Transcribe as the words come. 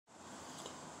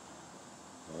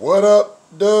What up,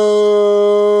 though?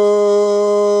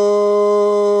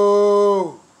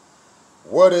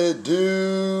 What it do?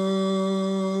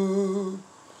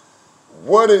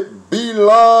 What it be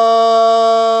like?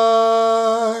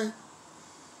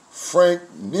 Frank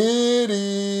Nitty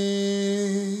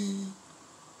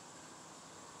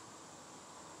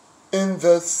in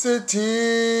the city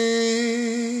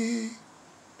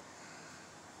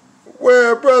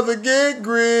where brother get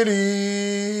gritty.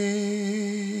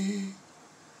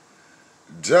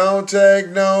 Don't take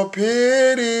no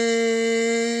pity.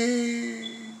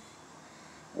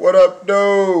 What up,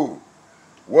 though?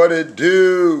 What it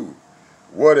do?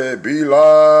 What it be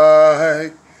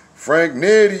like? Frank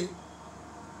Nitty.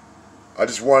 I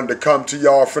just wanted to come to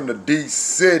y'all from the D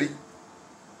City,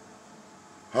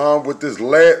 with this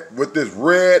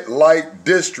red light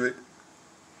district.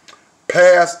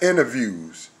 Past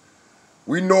interviews.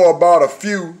 We know about a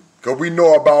few, because we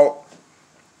know about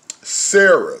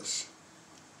Sarah's.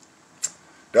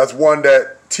 That's one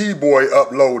that TBoy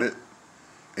uploaded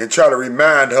and try to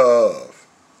remind her of.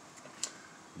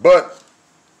 But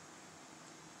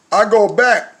I go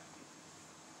back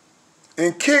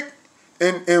and kick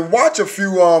and watch a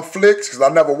few flicks, because I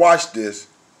never watched this.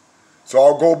 So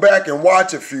I'll go back and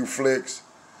watch a few flicks,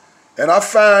 and I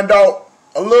find out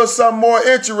a little something more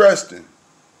interesting.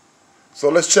 So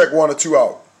let's check one or two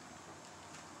out.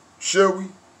 Should we?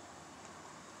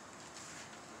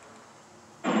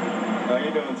 How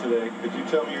you doing today? Could you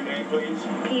tell me your name, please?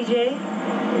 PJ.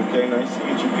 Okay, nice to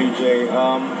meet you, PJ.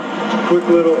 Quick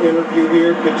little interview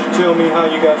here. Could you tell me how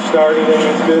you got started in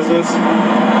this business?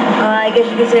 I guess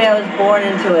you could say I was born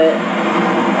into it.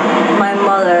 My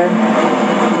mother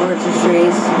works the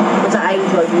streets, was an item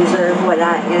drug user,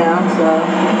 whatnot, you know, so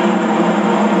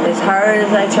as hard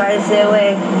as I try to stay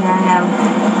away, here I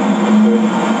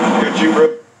am. Could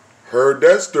you heard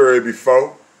that story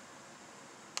before?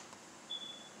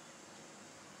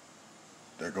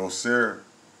 There goes Sarah.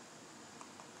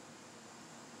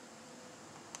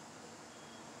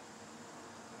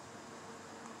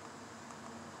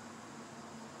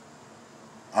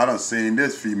 I done seen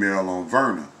this female on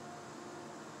Verna.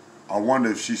 I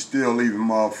wonder if she's still even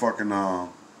motherfucking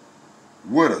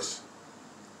with us.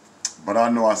 But I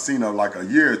know I seen her like a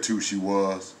year or two she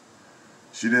was.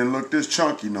 She didn't look this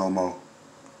chunky no more.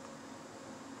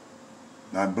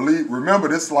 Now remember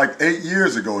this is like 8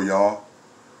 years ago, y'all.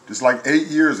 Just like 8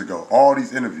 years ago, all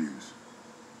these interviews.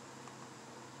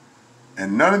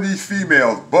 And none of these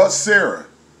females but Sarah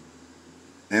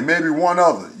and maybe one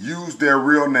other used their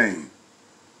real name.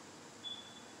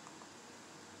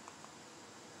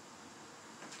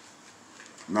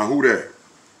 Now who that?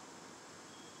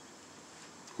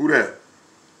 Who that?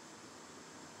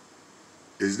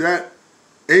 Is that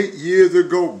 8 years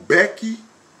ago Becky?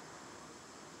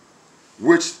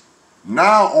 Which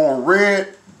now on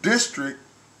Red District,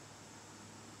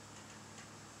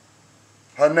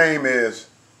 her name is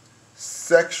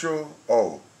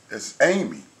it's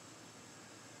Amy.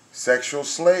 Sexual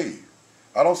slave.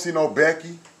 I don't see no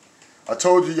Becky. I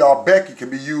told you y'all Becky can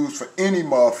be used for any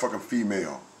motherfucking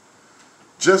female.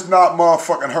 Just not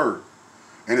motherfucking her.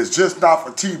 And it's just not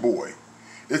for TBoy.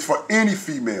 It's for any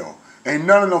female. Ain't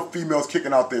none of them females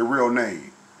kicking out their real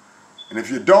name. And if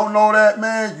you don't know that,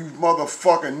 man, you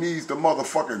motherfucking needs to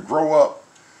motherfucking grow up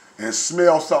and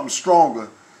smell something stronger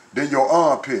than your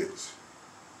armpits.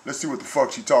 Let's see what the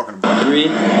fuck she talking about. 3, 2,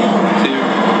 1,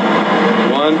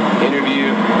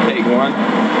 interview, take 1.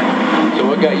 So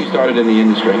what got you started in the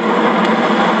industry?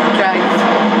 Drugs.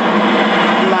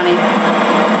 Money.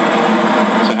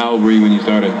 So how old were you when you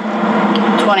started?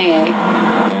 28.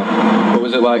 Yeah. What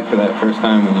was it like for that first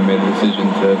time when you made the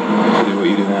decision to do what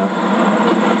you do now?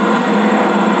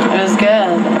 It was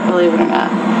good, believe it or not.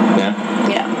 Yeah?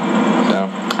 Yeah. So?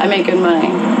 I make good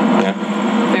money. Yeah?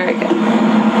 Very good.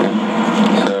 Yeah.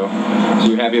 So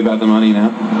you're happy about the money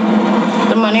now?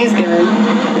 The money's good.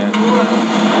 Yeah.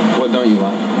 What don't you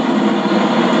like?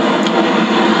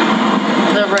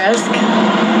 The risk.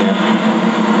 Yeah.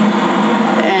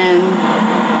 And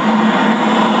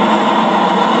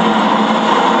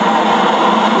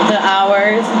the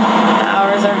hours. The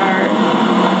hours are hard.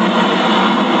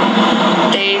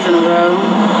 Days in a row.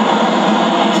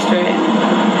 Straight.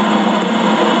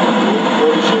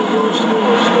 What is your worst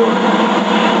horror story?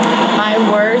 My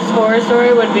worst horror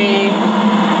story would be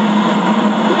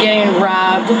getting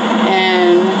robbed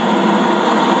and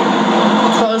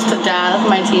close to death,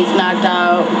 my teeth knocked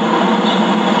out,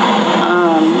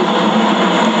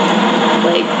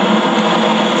 like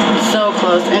so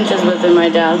close, inches within my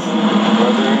death.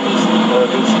 Are there any, is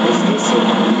this a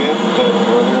myth that,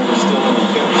 are there any still any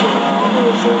pimps around,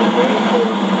 or is that a myth? Or?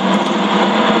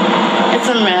 It's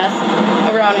a myth.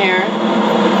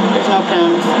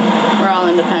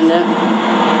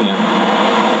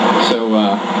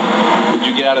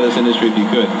 you get out of this industry if you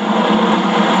could?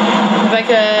 If I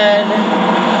could,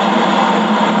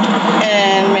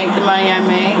 and make the money I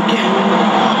make,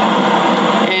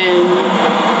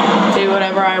 and do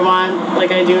whatever I want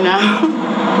like I do now,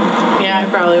 yeah, I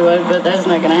probably would, but that's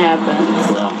not gonna happen,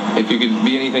 so. If you could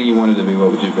be anything you wanted to be,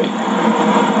 what would you be?